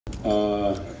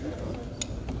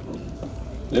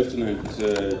Lieutenant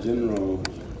General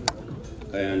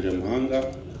Kayanja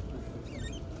Muhanga,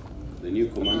 the new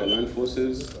Commander Land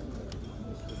Forces,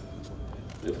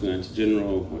 Lieutenant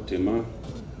General Motema,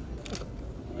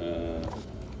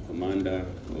 Commander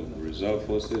of Reserve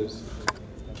Forces,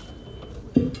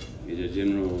 Major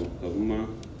General Kavuma,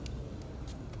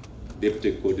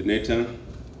 Deputy Coordinator,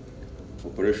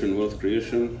 Operation Wealth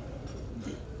Creation,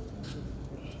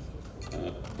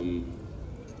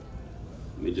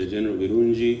 Major General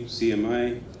Virunji,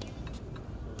 CMI,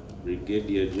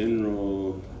 Brigadier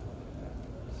General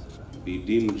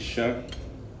Bidim Shah,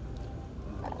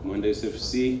 Commander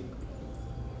SFC,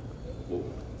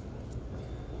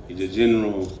 Major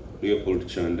General Leopold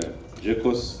Chanda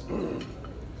Jekos,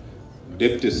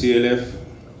 Deputy CLF,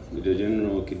 Major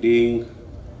General Kiding,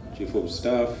 Chief of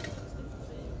Staff,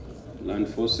 Land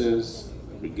Forces,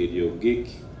 Brigadier Ogik,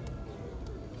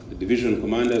 the division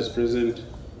commanders present,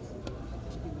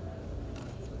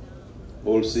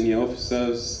 all senior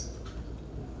officers,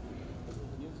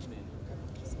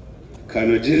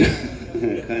 Colonel General,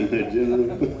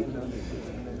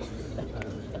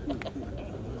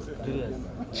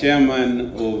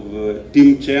 Chairman of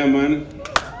Team Chairman,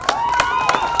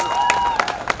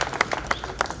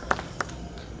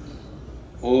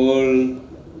 all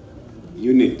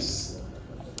units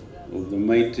of the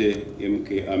mighty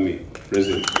MK Army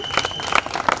present.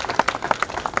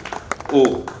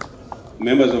 Oh,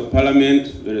 members of Parliament,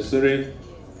 very sorry,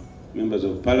 members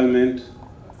of Parliament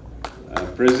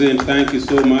present, thank you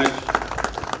so much.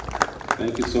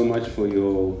 Thank you so much for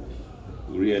your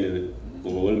really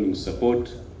overwhelming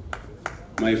support.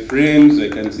 My friends, I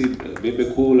can see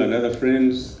Bebe Cool and other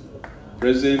friends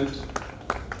present.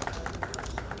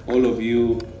 All of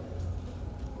you,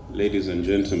 ladies and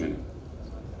gentlemen.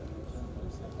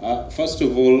 First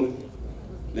of all,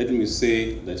 let me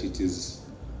say that it is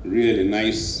really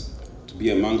nice to be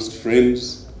amongst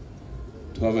friends,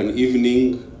 to have an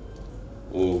evening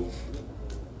of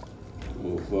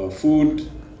food,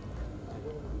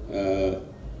 a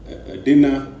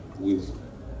dinner with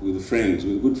friends,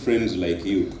 with good friends like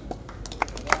you.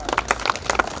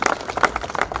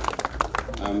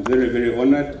 I'm very, very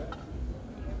honored,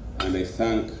 and I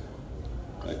thank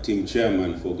Team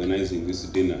Chairman for organizing this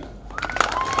dinner.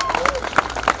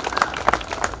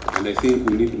 And I think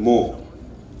we need more.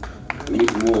 We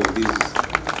need more of these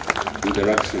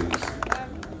interactions.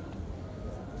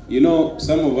 You know,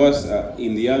 some of us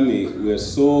in the army, we are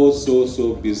so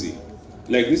busy.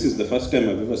 Like, this is the first time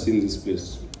I've ever seen this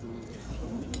place.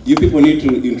 You people need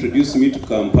to introduce me to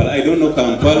Kampala. I don't know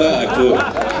Kampala at all.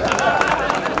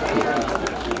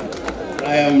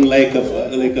 I am like a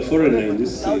foreigner in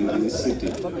this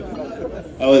city.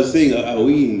 I was saying, are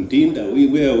we in Dinda?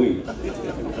 Where are we?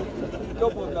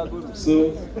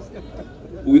 So,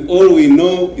 all we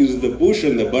know is the bush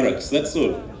and the barracks. That's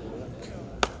all.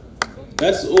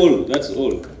 That's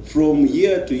all. From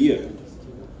year to year.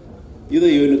 Either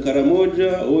you're in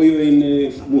Karamoja, or you're in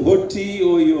Muhoozi,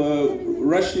 or you are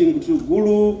rushing to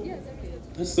Gulu.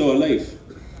 That's our life.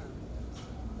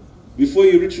 Before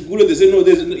you reach Gulu, they say, no,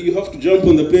 you have to jump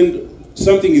on the plane.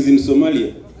 Something is in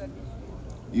Somalia.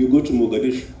 You go to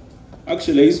Mogadishu.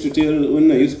 Actually, I used to tell,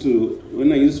 when I used to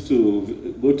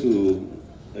go to,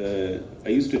 I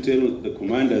used to tell the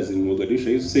commanders in Mogadishu,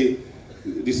 I used to say,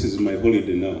 this is my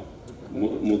holiday now,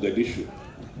 Mogadishu.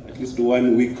 At least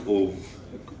 1 week of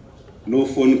no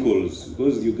phone calls.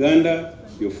 Because Uganda,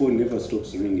 your phone never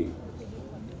stops ringing.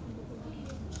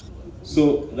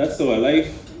 So that's our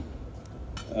life.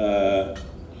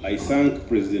 I thank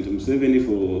President Museveni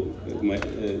for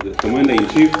the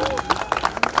Commander-in-Chief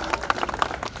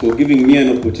for giving me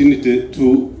an opportunity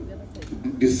to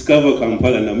discover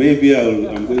Kampala. Now maybe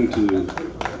I'm going to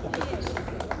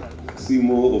see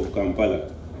more of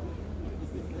Kampala.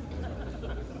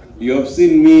 You have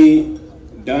seen me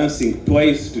dancing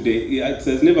twice today. It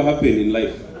has never happened in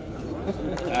life.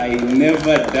 I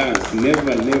never dance,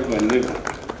 never.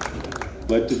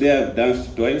 But today I've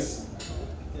danced twice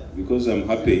because I'm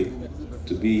happy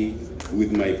to be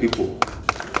with my people,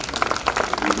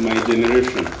 with my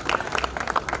generation.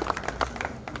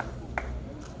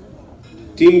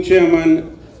 Team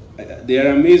Chairman, they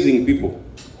are amazing people.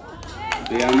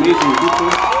 They are amazing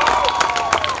people.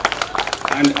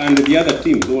 And the other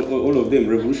teams, all of them,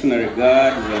 Revolutionary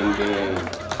Guards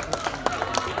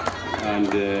and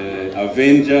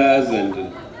Avengers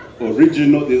and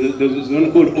original, there's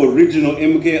one called Original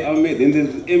MK Army, then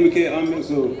there's MK Army,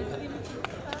 so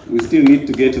we still need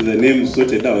to get the name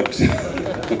sorted out.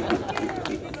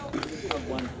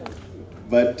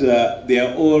 But they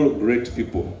are all great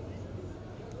people.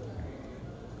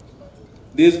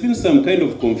 there's been some kind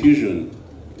of confusion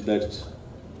that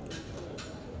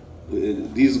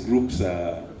these groups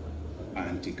are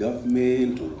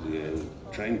anti-government or they're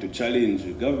trying to challenge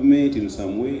the government in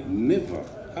some way. Never.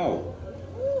 How?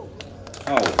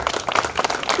 How?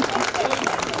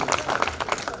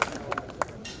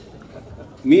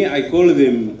 Me, I call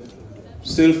them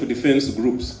self-defense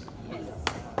groups.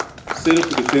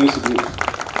 Self-defense groups.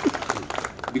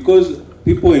 Because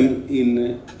people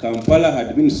in Kampala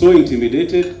had been so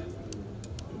intimidated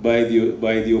by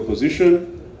the opposition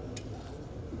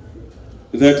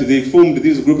that they formed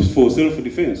these groups for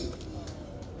self-defense.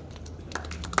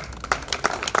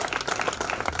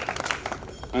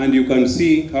 And you can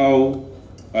see how,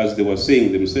 as they were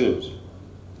saying themselves,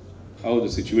 how the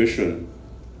situation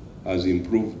has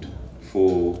improved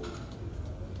for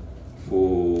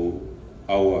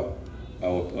our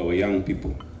young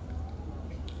people,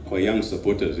 our young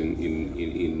supporters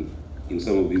in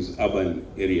some of these urban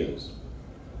areas.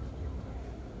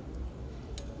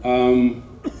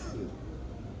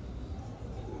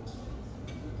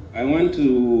 I want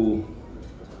to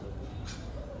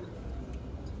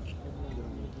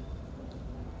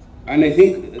and I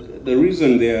think the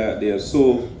reason they are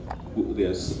so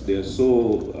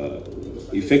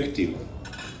effective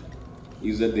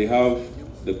is that they have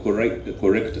the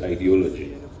correct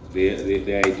ideology.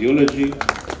 Their ideology,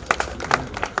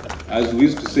 as we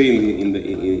used to say in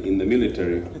the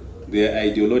military, they are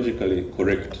ideologically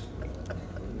correct.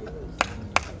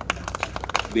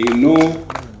 They know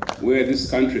where this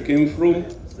country came from,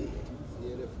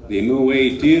 they know where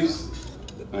it is,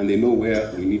 and they know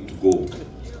where we need to go.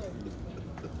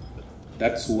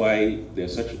 That's why they're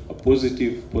such a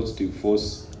positive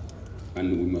force,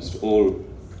 and we must all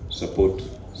support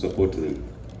them.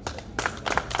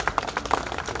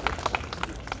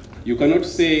 You cannot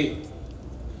say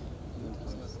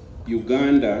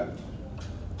Uganda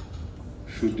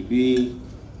should be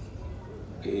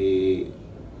a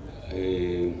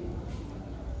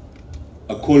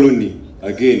colony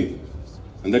again,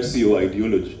 and that's your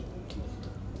ideology.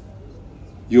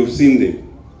 You've seen them.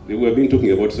 We have been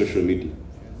talking about social media.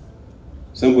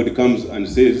 Somebody comes and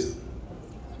says,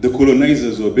 the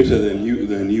colonizers were better than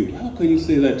you. How can you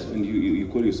say that and you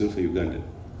call yourself a Ugandan?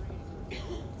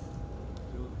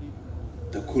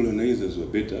 The colonizers were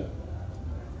better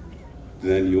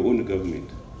than your own government.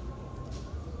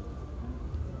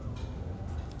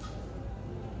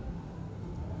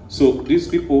 So these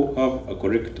people have a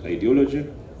correct ideology,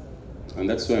 and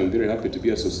that's why I'm very happy to be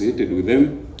associated with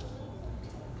them.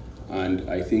 And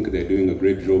I think they're doing a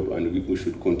great job, and we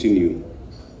should continue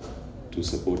to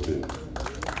support them.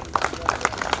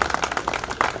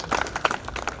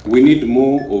 We need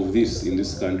more of this in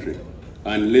this country,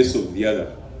 and less of the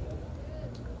other.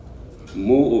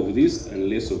 More of this and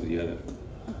less of the other.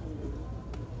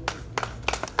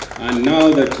 And now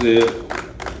that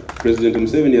President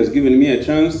Museveni has given me a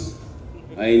chance,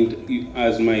 and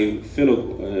as my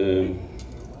fellow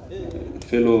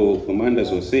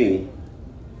commanders were saying,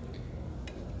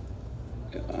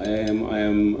 I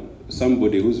am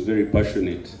somebody who's very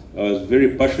passionate. I was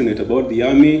very passionate about the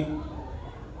army.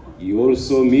 You all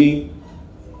saw me.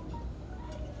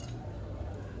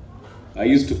 I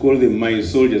used to call them my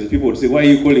soldiers. People would say, why are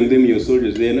you calling them your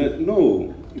soldiers? They're not.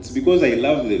 No, it's because I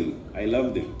love them. I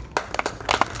love them.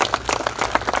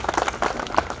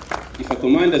 If a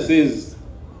commander says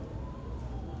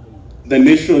the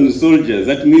nation's soldiers,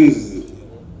 that means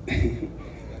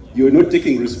you're not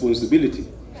taking responsibility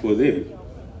for them.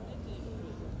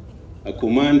 A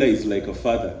commander is like a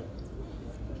father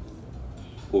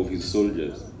of his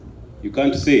soldiers. You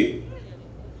can't say,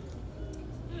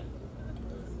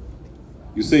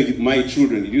 you say my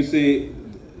children. Did you say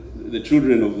the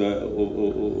children of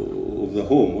the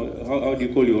home? How do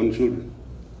you call your own children?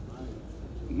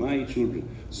 My children.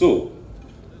 So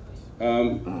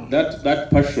that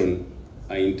passion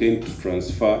I intend to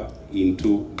transfer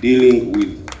into dealing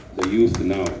with the youth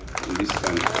now in this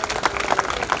country.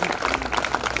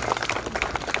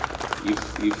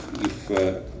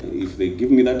 If they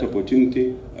give me that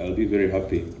opportunity, I'll be very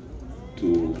happy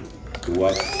to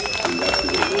work in that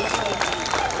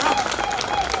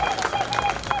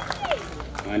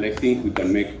way. And I think we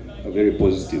can make a very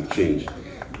positive change.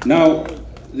 Now,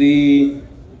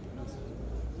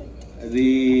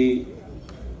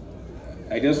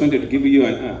 I just wanted to give you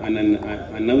an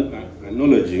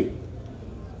analogy,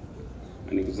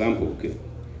 an example, okay,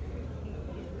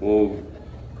 of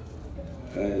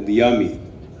the army.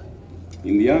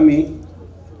 In the army,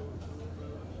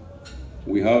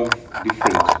 we have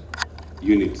different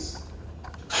units,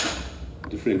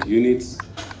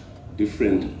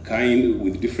 different kind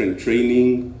with different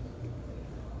training,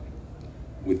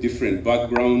 with different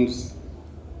backgrounds.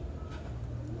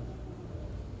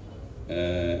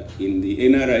 In the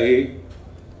NRA,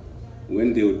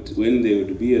 when they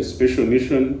would be a special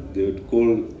mission, they would call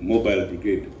Mobile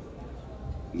Brigade.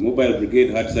 Mobile Brigade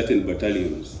had certain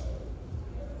battalions.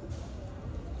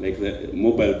 Like the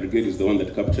Mobile Brigade is the one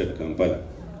that captured Kampala.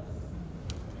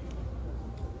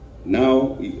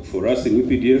 Now, for us in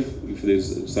UPDF, if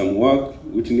there's some work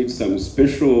which needs some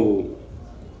special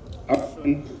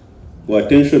action or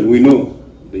attention, we know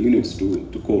the units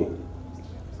to call.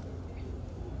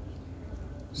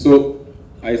 So,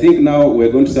 I think now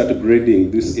we're going to start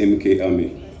grading this MK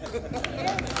Army.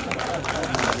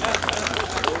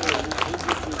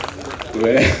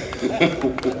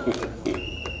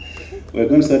 We're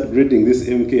going to start grading this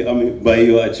MK Army by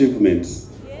your achievements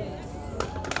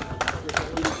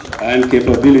and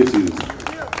capabilities.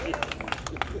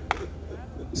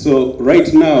 So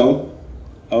right now,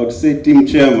 I would say team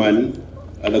chairman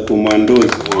are the commandos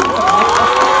of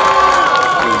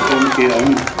MK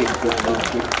Army.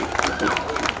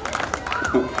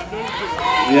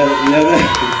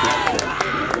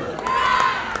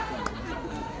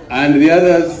 And the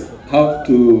others have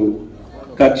to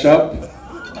catch up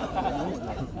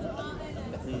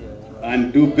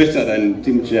and do better than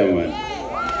team chairman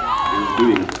is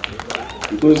doing.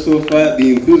 Because so far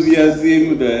the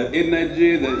enthusiasm, the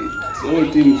energy, it's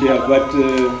all team chair, but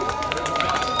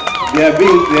they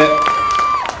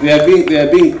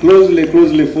are being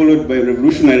closely followed by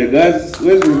Revolutionary Guards.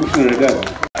 Where's Revolutionary Guards?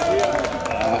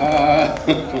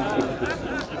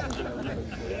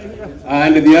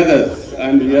 And the others,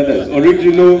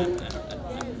 original.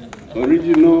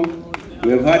 We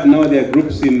have had now their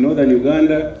groups in northern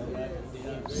Uganda.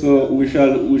 So we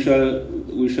shall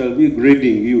be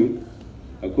grading you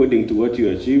according to what you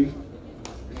achieve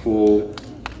for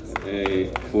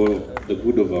the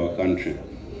good of our country.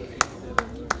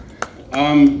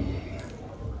 I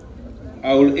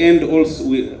will end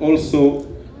also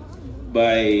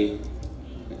by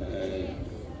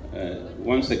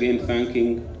once again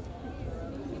thanking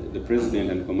the President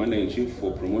and Commander-in-Chief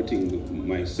for promoting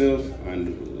myself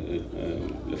and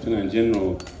Lieutenant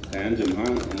General Kayanja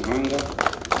Muhanga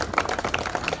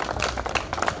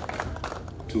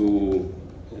to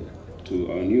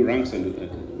our new ranks and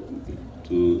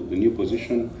to the new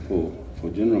position for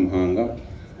General Muhanga.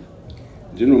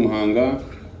 General Muhanga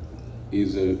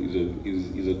is a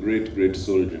great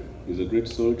soldier. He's a great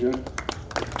soldier,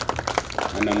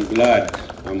 and I'm glad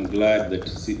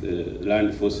that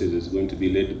Land Forces is going to be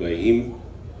led by him.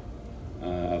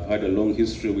 I've had a long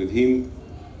history with him.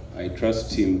 I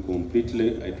trust him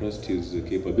completely. I trust his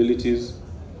capabilities.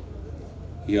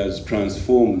 He has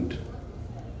transformed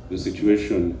the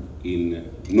situation in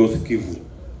North Kivu.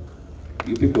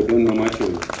 You people don't know much of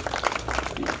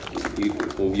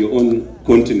your own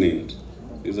continent.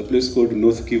 There's a place called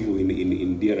North Kivu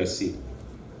in DRC,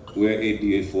 where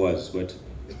ADF was, but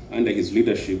under his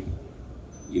leadership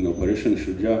in Operation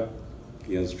Shuja,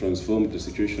 he has transformed the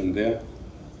situation there.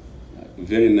 A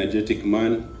very energetic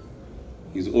man.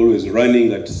 He's always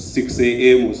running at 6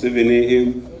 a.m. or 7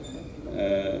 a.m.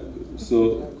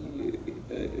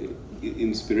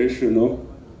 Inspirational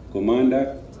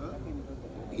commander.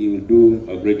 He will do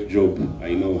a great job,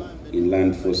 I know, in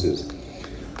Land Forces.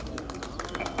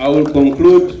 I will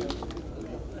conclude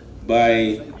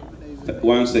by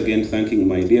once again thanking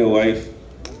my dear wife.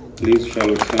 Please,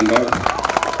 Charlotte, stand up.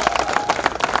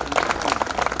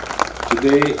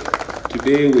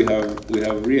 Today we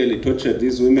have really tortured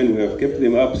these women. We have kept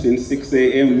them up since 6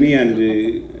 a.m. Me and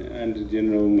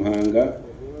General Muhanga,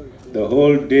 the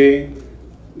whole day.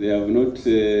 They have not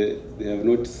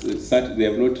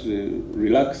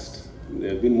relaxed. They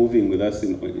have been moving with us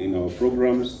in our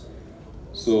programs.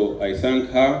 So I thank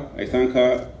her. I thank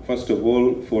her first of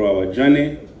all for our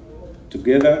journey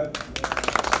together,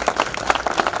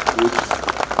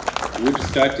 which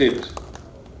started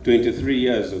 23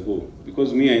 years ago.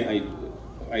 Because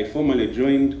I formally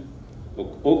joined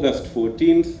August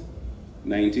 14th,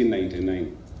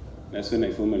 1999. That's when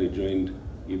I formally joined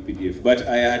UPDF. But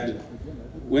I had,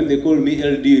 when they call me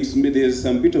LD, there's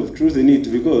some bit of truth in it,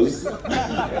 because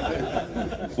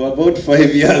for about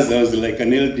 5 years I was like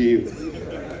an LD.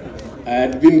 I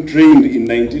had been trained in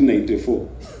 1994.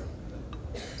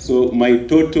 So my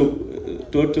total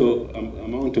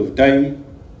amount of time,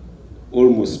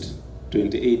 almost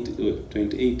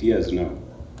 28 years now.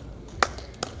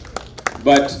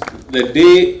 But the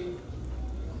day,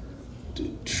 to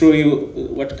show you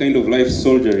what kind of life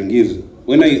soldiering is,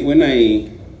 when I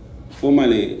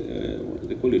formally,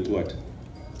 they call it what?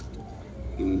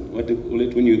 What they call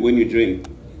it when you join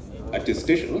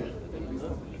attestation?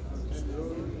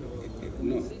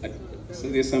 No, so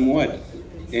there's some word.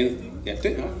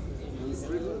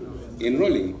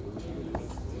 Enrolling.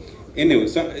 Anyway,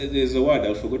 there's a word,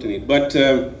 I've forgotten it. But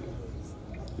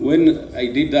when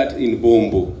I did that in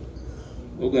Bombo,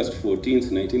 August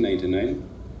 14th, 1999,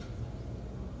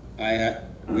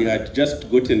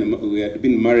 we had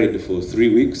been married for 3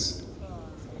 weeks,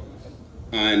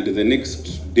 and the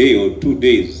next day or 2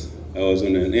 days, I was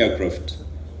on an aircraft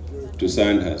to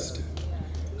Sandhurst.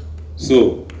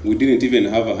 So we didn't even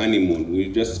have a honeymoon. We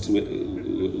just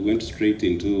went straight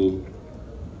into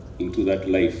that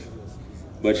life.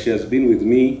 But she has been with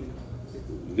me,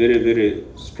 very, very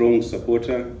strong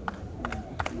supporter.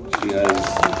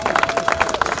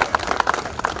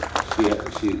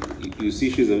 You see,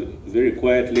 she's a very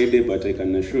quiet lady, but I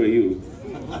can assure you,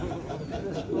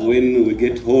 when we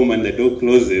get home and the door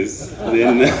closes,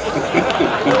 then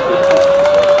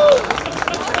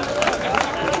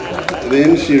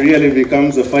then she really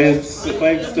becomes a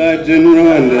five-star general,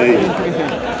 and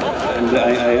I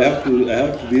have to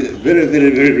be very, very,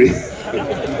 very,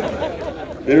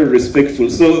 very respectful.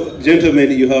 So,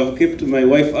 gentlemen, you have kept my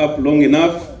wife up long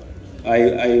enough. I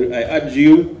urge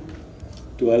you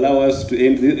to allow us to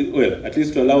end this, well, at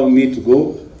least to allow me to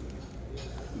go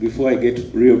before I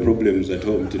get real problems at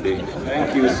home today.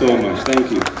 Thank you so much.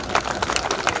 Thank you.